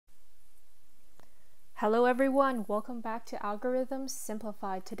Hello everyone, welcome back to Algorithms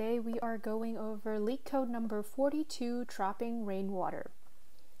Simplified. Today we are going over LeetCode number 42, trapping rainwater.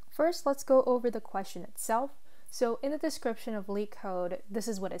 First, let's go over the question itself. So in the description of LeetCode, this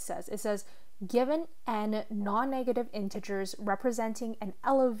is what it says. It says, given n non-negative integers representing an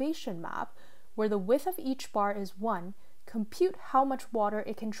elevation map where the width of each bar is 1, compute how much water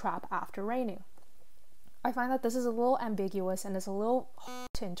it can trap after raining. I find that this is a little ambiguous and is a little hard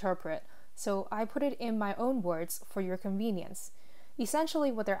to interpret. So I put it in my own words for your convenience.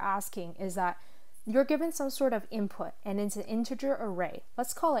 Essentially what they're asking is that you're given some sort of input and it's an integer array.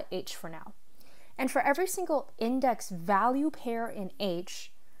 Let's call it h for now. And for every single index value pair in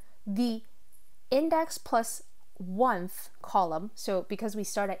h, the index plus 1th column, so because we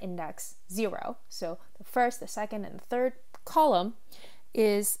start at index 0, so the first, the second, and the third column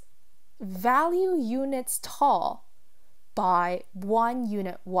is value units tall by 1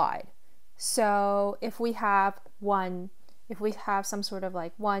 unit wide. So if we have some sort of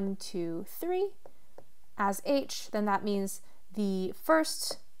like 1, 2, 3 as h, then that means the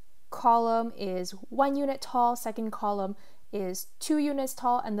first column is 1 unit tall, second column is 2 units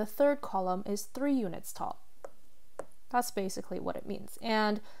tall, and the third column is 3 units tall. That's basically what it means.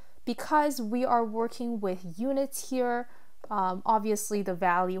 And because we are working with units here, obviously the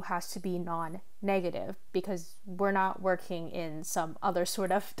value has to be non-negative because we're not working in some other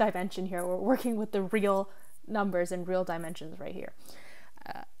sort of dimension here. We're working with the real numbers and real dimensions right here.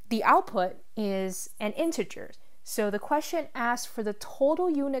 The output is an integer. So the question asks for the total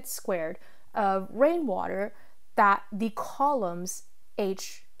units squared of rainwater that the columns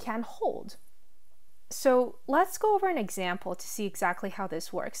h can hold. So let's go over an example to see exactly how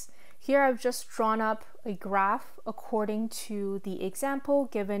this works. Here I've just drawn up a graph according to the example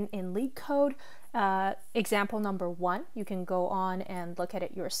given in LeetCode. Example number 1, you can go on and look at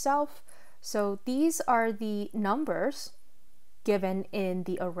it yourself. So these are the numbers given in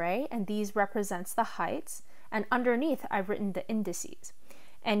the array, and these represents the heights. And underneath I've written the indices.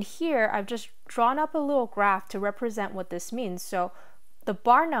 And here I've just drawn up a little graph to represent what this means. So the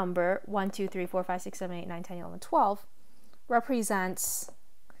bar number 1, 2, 3, 4, 5, 6, 7, 8, 9, 10, 11, 12 represents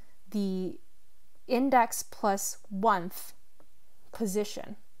the index plus 1th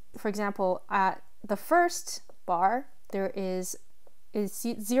position. For example, at the first bar, there is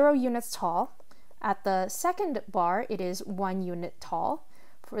 0 units tall. At the second bar, it is 1 unit tall.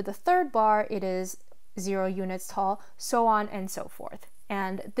 For the third bar, it is 0 units tall, so on and so forth.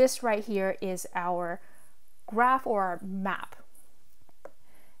 And this right here is our graph or our map.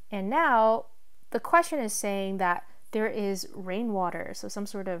 And now the question is saying that there is rainwater, so some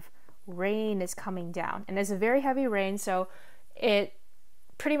sort of rain is coming down, and it's a very heavy rain, so it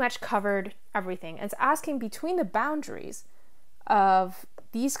pretty much covered everything. It's asking between the boundaries of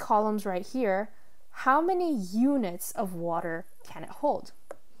these columns right here, how many units of water can it hold?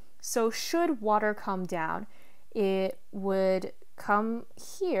 So should water come down, it would come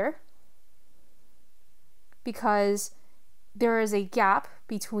here because there is a gap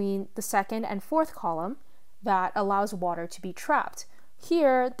between the second and fourth column that allows water to be trapped.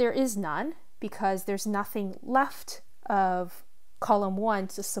 Here, there is none because there's nothing left of column 1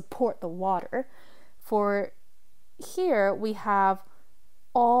 to support the water. For here, we have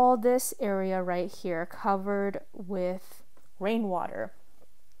all this area right here covered with rainwater.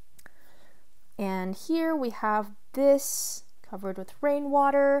 And here we have this covered with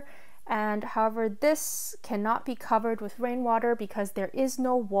rainwater. And however, this cannot be covered with rainwater because there is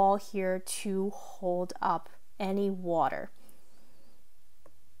no wall here to hold up any water.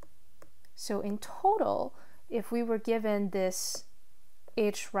 So in total, if we were given this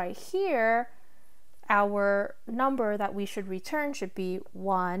h right here, our number that we should return should be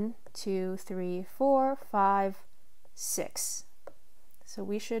 1, 2, 3, 4, 5, 6. So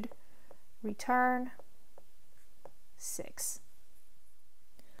we should return 6.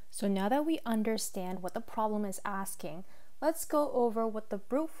 So now that we understand what the problem is asking, let's go over what the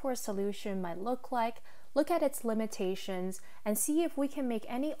brute force solution might look like, look at its limitations, and see if we can make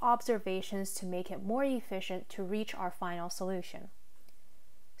any observations to make it more efficient to reach our final solution.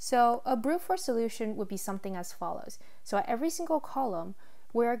 So a brute force solution would be something as follows. So at every single column,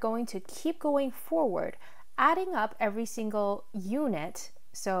 we're going to keep going forward, adding up every single unit,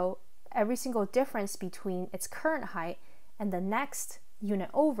 so every single difference between its current height and the next unit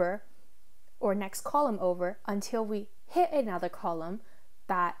over or next column over until we hit another column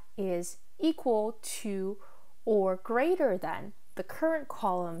that is equal to or greater than the current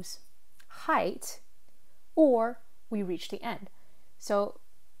column's height, or we reach the end. So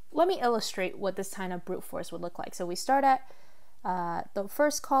let me illustrate what this kind of brute force would look like. So we start at the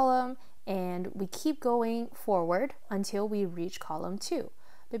first column and we keep going forward until we reach column 2.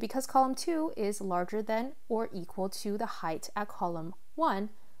 But because column 2 is larger than or equal to the height at column 1,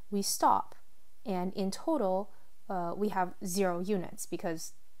 we stop. And in total, we have 0 units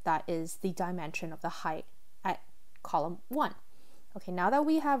because that is the dimension of the height at column 1. Okay, now that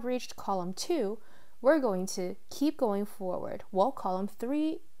we have reached column 2, we're going to keep going forward. Well, column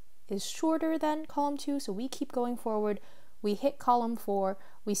 3 is shorter than column 2, so we keep going forward. We hit column 4.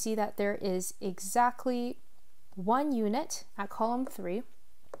 We see that there is exactly 1 unit at column 3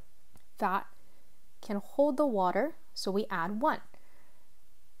 that can hold the water, so we add 1.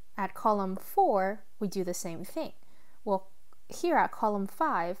 At column 4, we do the same thing. Well, here at column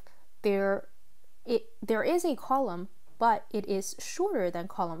 5, there is a column, but it is shorter than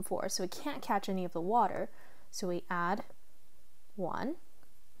column 4, so it can't catch any of the water. So we add 1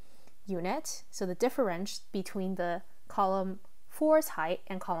 unit, so the difference between the column 4's height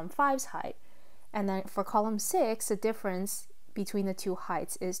and column 5's height. And then for column 6, the difference between the two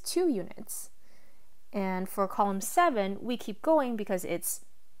heights is 2 units. And for column 7, we keep going because it's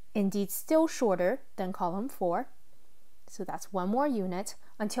indeed still shorter than column 4. So that's 1 more unit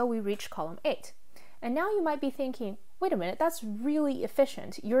until we reach column 8. And now you might be thinking, wait a minute, that's really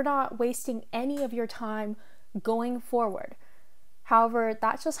efficient. You're not wasting any of your time going forward. However,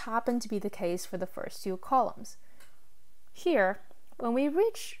 that just happened to be the case for the first 2 columns. Here, when we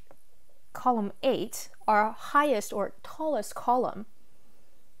reach column 8, our highest or tallest column,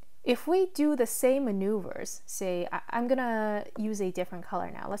 if we do the same maneuvers, say, I'm gonna use a different color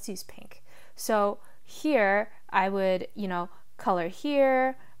now. Let's use pink. So here, I would, color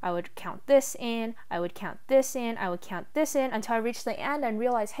here, I would count this in, I would count this in, I would count this in until I reach the end and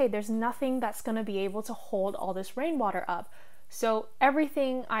realize, hey, there's nothing that's gonna be able to hold all this rainwater up. So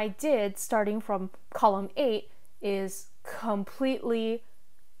everything I did starting from column 8 is completely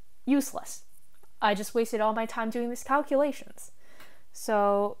useless. I just wasted all my time doing these calculations.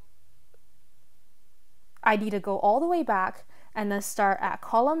 So I need to go all the way back and then start at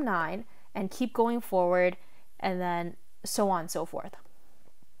column 9 and keep going forward, and then so on and so forth.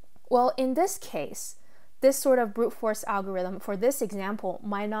 Well, in this case, this sort of brute force algorithm for this example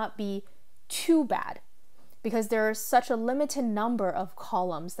might not be too bad because there's such a limited number of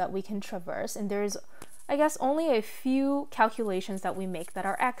columns that we can traverse, and there's, I guess, only a few calculations that we make that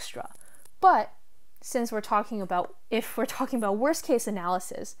are extra. But since if we're talking about worst case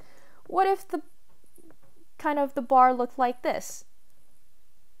analysis, what if the bar looked like this?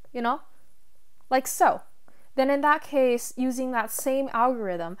 Like so. Then in that case, using that same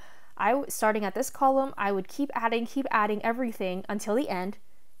algorithm, starting at this column, I would keep adding everything until the end.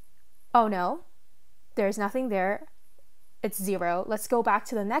 Oh no, there's nothing there. It's 0. Let's go back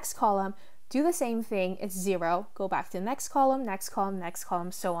to the next column, do the same thing, it's 0. Go back to the next column, next column, next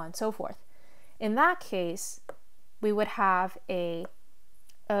column, so on and so forth. In that case, we would have a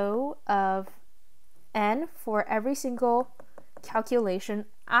O of n for every single calculation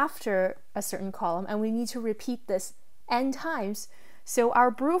after a certain column, and we need to repeat this n times. So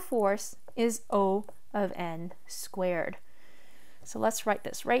our brute force is O of n squared. So let's write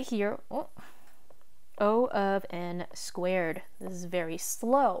this right here. O of n squared. This is very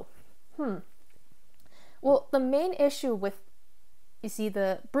slow. Well, the main issue with,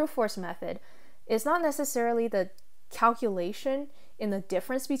 the brute force method is not necessarily the calculation in the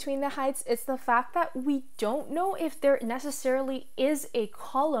difference between the heights. It's the fact that we don't know if there necessarily is a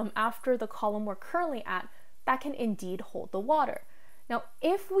column after the column we're currently at that can indeed hold the water. Now,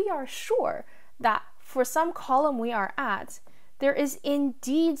 if we are sure that for some column we are at, there is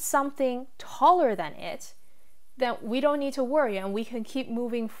indeed something taller than it, then we don't need to worry and we can keep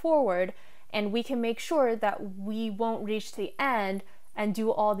moving forward, and we can make sure that we won't reach the end and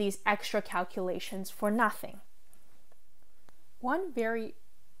do all these extra calculations for nothing. One very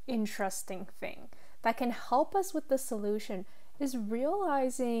interesting thing that can help us with the solution is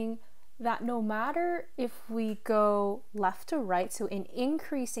realizing that no matter if we go left to right, so in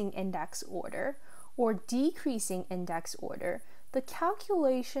increasing index order or decreasing index order, the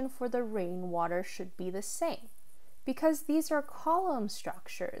calculation for the rainwater should be the same, because these are column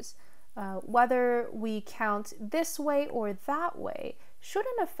structures. Whether we count this way or that way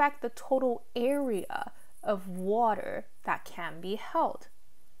shouldn't affect the total area of water that can be held.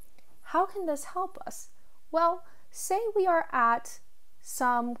 How can this help us? Well, say we are at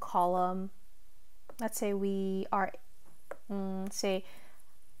some column, let's say we are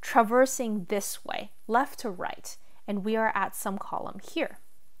traversing this way, left to right, and we are at some column here.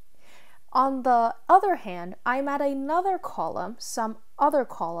 On the other hand, I'm at another column, some other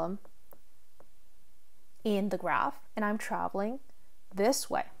column in the graph, and I'm traveling this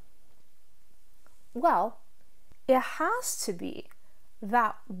way. Well, it has to be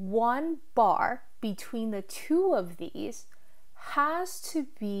that one bar between the two of these has to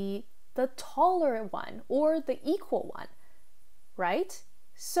be the taller one or the equal one, right?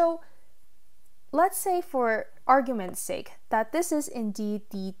 So let's say for argument's sake that this is indeed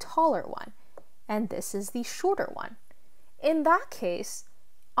the taller one and this is the shorter one. In that case,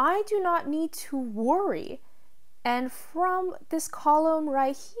 I do not need to worry, and from this column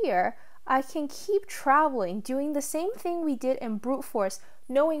right here, I can keep traveling, doing the same thing we did in brute force,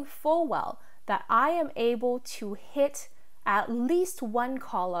 knowing full well that I am able to hit at least one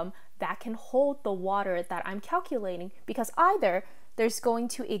column that can hold the water that I'm calculating, because either there's going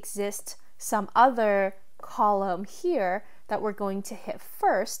to exist some other column here that we're going to hit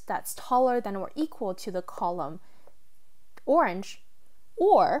first that's taller than or equal to the column orange,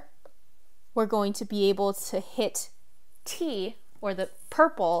 or we're going to be able to hit T, or the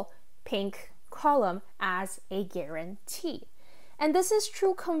purple pink column, as a guarantee. And this is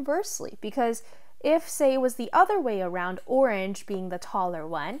true conversely, because if, say, it was the other way around, orange being the taller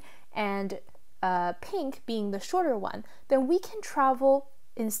one and pink being the shorter one, then we can travel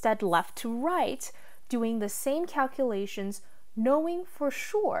instead left to right, doing the same calculations, knowing for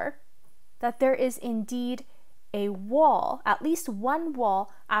sure that there is indeed a wall, at least one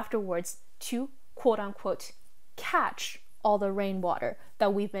wall afterwards, to quote unquote catch all the rainwater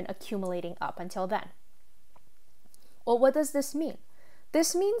that we've been accumulating up until then. Well, what does this mean?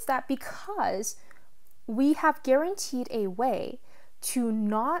 This means that because we have guaranteed a way to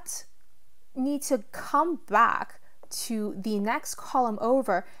not need to come back to the next column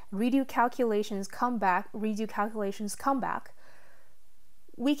over, redo calculations, come back, redo calculations, come back,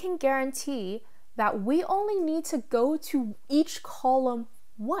 we can guarantee that we only need to go to each column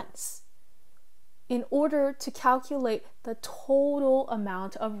once in order to calculate the total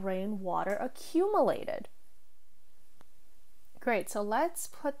amount of rainwater accumulated. Great, so let's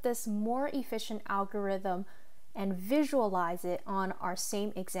put this more efficient algorithm and visualize it on our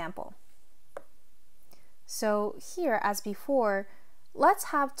same example. So here, as before, let's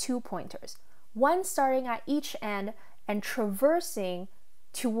have 2 pointers, one starting at each end and traversing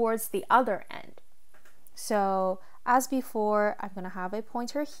towards the other end. So as before, I'm going to have a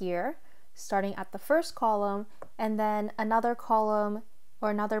pointer here starting at the first column, and then another column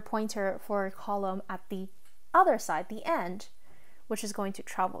or another pointer for a column at the other side, the end, which is going to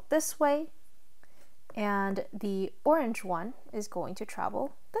travel this way, and the orange one is going to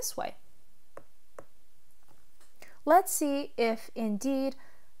travel this way. Let's see if indeed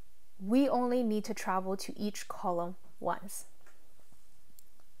we only need to travel to each column once.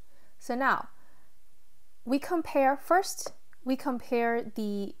 So now we compare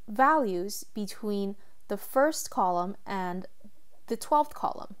the values between the first column and the 12th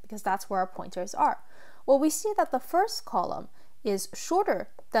column, because that's where our pointers are. Well, we see that the first column is shorter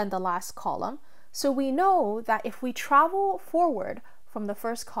than the last column, so we know that if we travel forward from the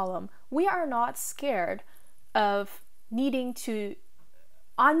first column, we are not scared of needing to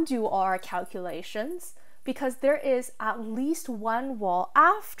undo our calculations, because there is at least one wall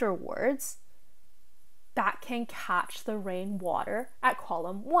afterwards that can catch the rainwater at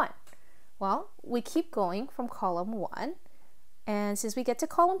column 1. Well, we keep going from column 1, and since we get to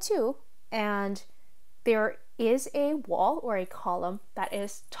column 2 and there is a wall or a column that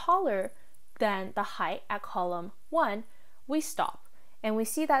is taller than the height at column 1, we stop. And we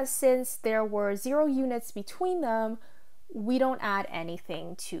see that since there were 0 units between them, we don't add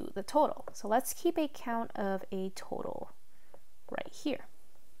anything to the total. So let's keep a count of a total right here.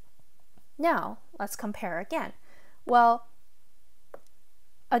 Now, let's compare again. Well,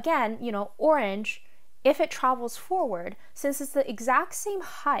 again, orange, if it travels forward, since it's the exact same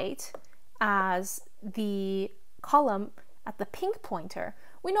height as the column at the pink pointer,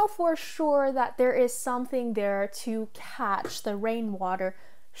 we know for sure that there is something there to catch the rainwater,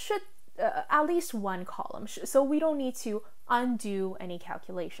 should at least one column, so we don't need to undo any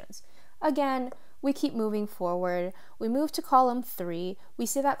calculations. Again, we keep moving forward. We move to column 3. We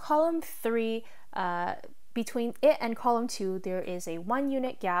see that column 3, between it and column 2, there is a 1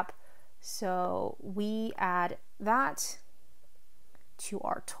 unit gap, so we add that to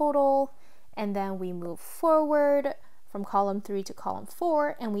our total, and then we move forward from column 3 to column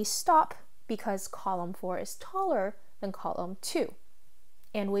 4, and we stop because column 4 is taller than column 2,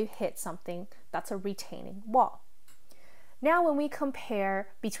 and we've hit something that's a retaining wall. Now when we compare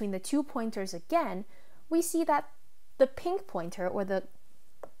between the 2 pointers again, we see that the pink pointer, or the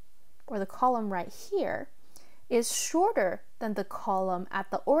column right here, is shorter than the column at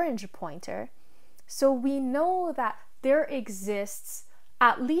the orange pointer, so we know that there exists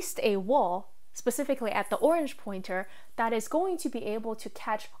at least a wall specifically at the orange pointer, that is going to be able to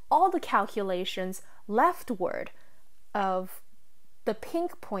catch all the calculations leftward of the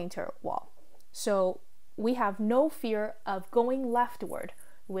pink pointer wall. So we have no fear of going leftward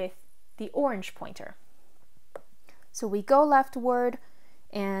with the orange pointer. So we go leftward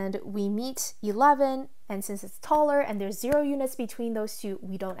and we meet 11, and since it's taller and there's 0 units between those two,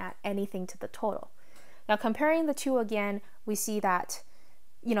 we don't add anything to the total. Now comparing the two again, we see that,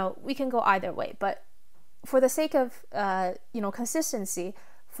 we can go either way, but for the sake of, consistency,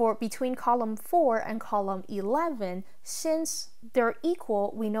 for between column 4 and column 11, since they're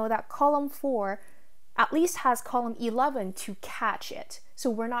equal, we know that column 4 at least has column 11 to catch it. So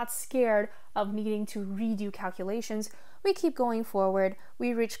we're not scared of needing to redo calculations. We keep going forward.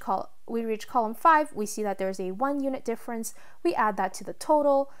 We reach column 5. We see that there's a 1 unit difference. We add that to the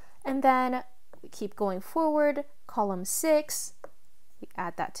total, and then we keep going forward. Column 6, we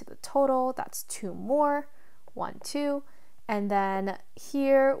add that to the total. That's 2 more. 1, 2. And then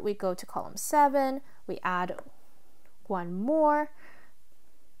here we go to column 7. We add 1 more.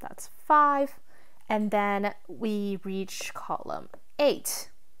 That's 5. And then we reach column 8.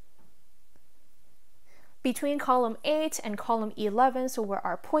 Between column 8 and column 11, so where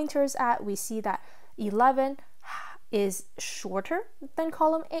our pointer's at, we see that 11 is shorter than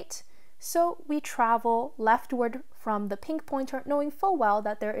column 8. So we travel leftward from the pink pointer, knowing full well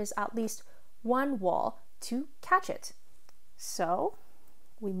that there is at least 1 wall to catch it. So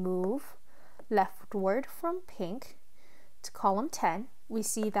we move leftward from pink to column 10. We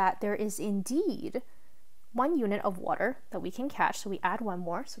see that there is indeed 1 unit of water that we can catch, so we add 1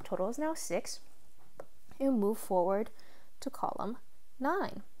 more, so total is now 6. And move forward to column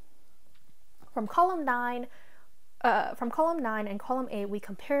 9. From column 9 and column 8, we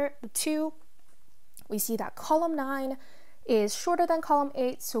compare the two. We see that column 9 is shorter than column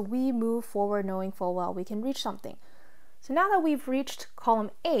 8, so we move forward knowing full well we can reach something. So now that we've reached column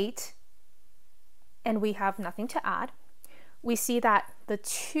 8 and we have nothing to add, we see that the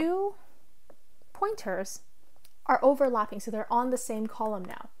 2 pointers are overlapping, so they're on the same column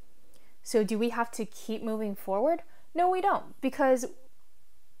now. So do we have to keep moving forward? No, we don't, because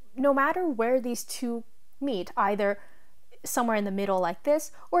no matter where these two meet, either somewhere in the middle like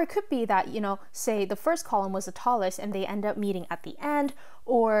this, or it could be that, say the first column was the tallest and they end up meeting at the end,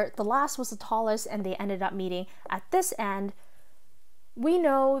 or the last was the tallest and they ended up meeting at this end. We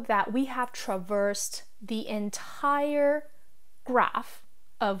know that we have traversed the entire graph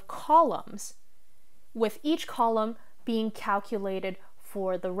of columns, with each column being calculated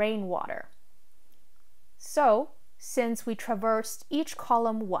for the rainwater. So since we traversed each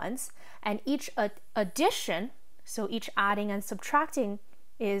column once, and each addition, so each adding and subtracting,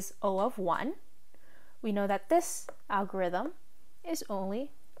 is O of 1, we know that this algorithm is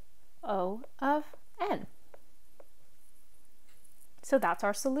only O of n. So that's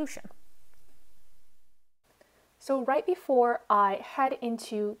our solution. So right before I head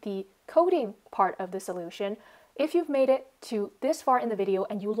into the coding part of the solution, if you've made it to this far in the video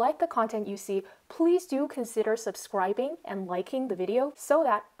and you like the content you see, please do consider subscribing and liking the video so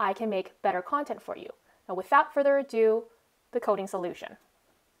that I can make better content for you. Now, without further ado, the coding solution.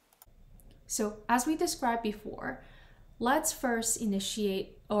 So as we described before, let's first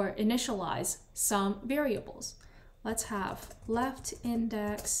initialize some variables. Let's have left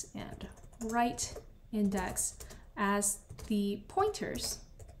index and right index as the pointers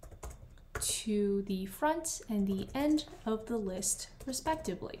to the front and the end of the list,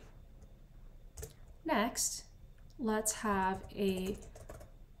 respectively. Next, let's have a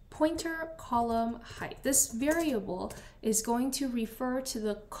pointer column height. This variable is going to refer to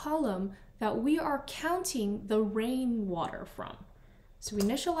the column that we are counting the rainwater from. So we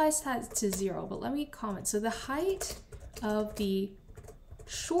initialize that to 0, but let me comment. So the height of the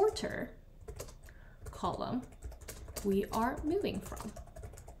shorter column we are moving from.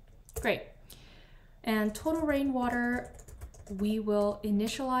 Great. And total rainwater, we will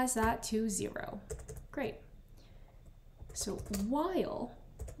initialize that to 0. Great. So while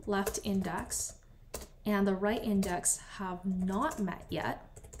left index and the right index have not met yet,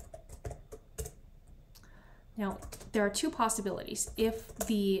 now there are 2 possibilities. If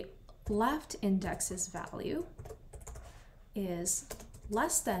the left index's value is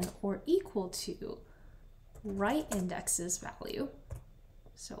less than or equal to right index's value,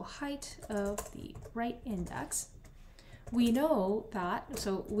 so height of the right index, we know that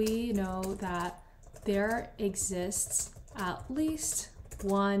there exists at least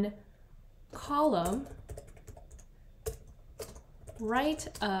one column right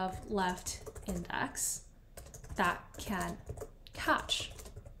of left index that can catch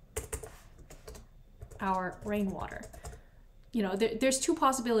our rainwater. You know, there's two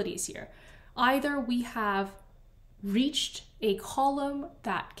possibilities here. Either we have reached a column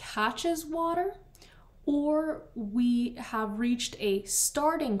that catches water, or we have reached a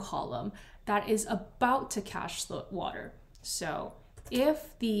starting column that is about to catch the water. So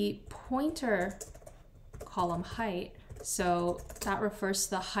if the pointer column height, so that refers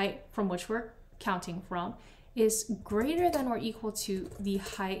to the height from which we're counting from, is greater than or equal to the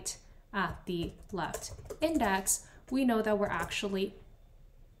height at the left index, we know that we're actually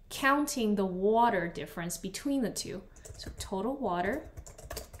counting the water difference between the two. So total water,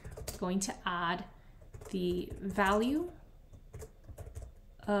 we're going to add the value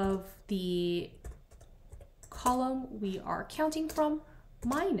of the column we are counting from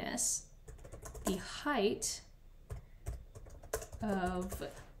minus the height of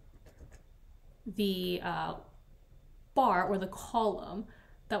the bar or the column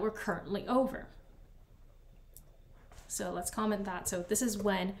that we're currently over. So let's comment that. So this is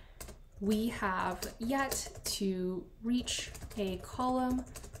when we have yet to reach a column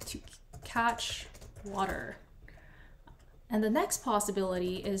to catch water. And the next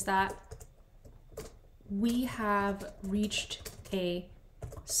possibility is that we have reached a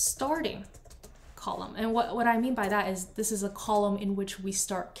starting column. And what I mean by that is this is a column in which we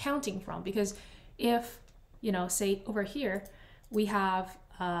start counting from, because if, you know, say over here, we have,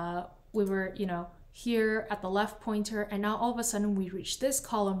 we were, you know, here at the left pointer, and now all of a sudden we reach this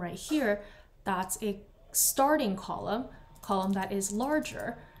column right here, that's a starting column that is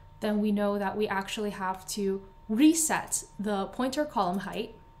larger, then we know that we actually have to reset the pointer column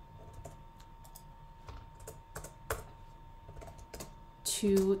height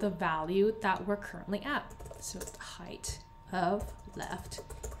to the value that we're currently at. So the height of left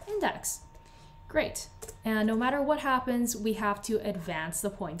index. Great. And no matter what happens, we have to advance the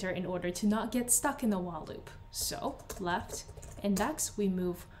pointer in order to not get stuck in the while loop. So left index, we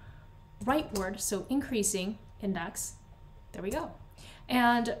move rightward, so increasing index. There we go.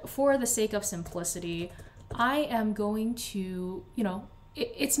 And for the sake of simplicity, I am going to, you know,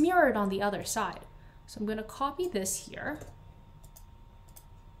 it's mirrored on the other side. So I'm going to copy this here.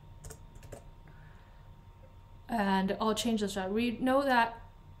 And I'll change this. We know that,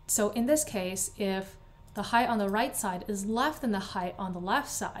 so in this case, if the height on the right side is less than the height on the left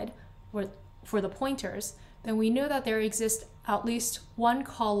side for the pointers, then we know that there exists at least one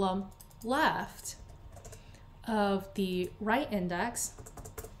column left of the right index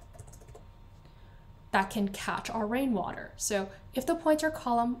that can catch our rainwater. So if the pointer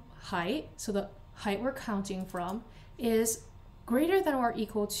column height, so the height we're counting from, is greater than or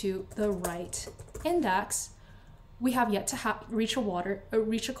equal to the right index, we have yet to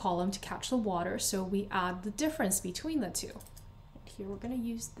reach a column to catch the water, so we add the difference between the two. And here we're going to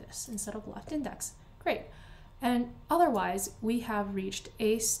use this instead of left index. Great. And otherwise, we have reached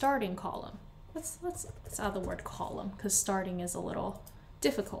a starting column. Let's add the word column, because starting is a little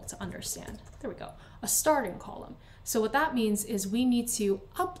difficult to understand. There we go. A starting column. So what that means is we need to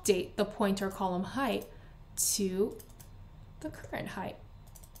update the pointer column height to the current height.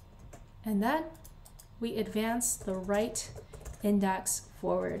 And then we advance the right index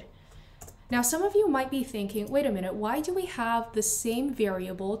forward. Now, some of you might be thinking, wait a minute, why do we have the same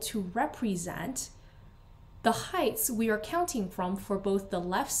variable to represent the heights we are counting from for both the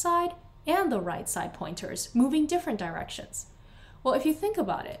left side and the right side pointers, moving different directions? Well, if you think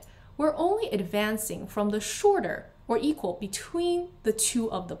about it, we're only advancing from the shorter or equal between the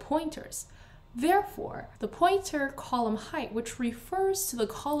two of the pointers. Therefore, the pointer column height, which refers to the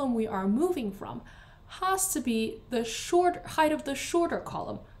column we are moving from, has to be the height of the shorter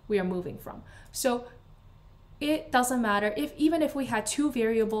column we are moving from. So it doesn't matter even if we had two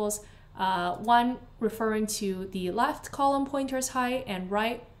variables, one referring to the left column pointer's height and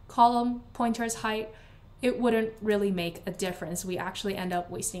right column pointer's height, it wouldn't really make a difference. We actually end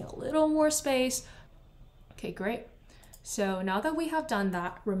up wasting a little more space. Okay, great. So now that we have done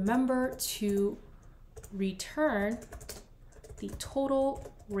that, remember to return the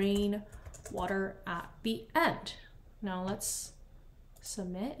total rainwater at the end. Now let's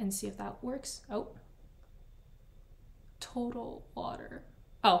submit and see if that works. Oh, total water.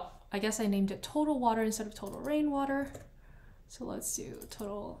 Oh, I guess I named it total water instead of total rainwater. So let's do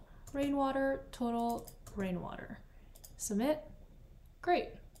total rainwater, total rainwater. Submit. Great.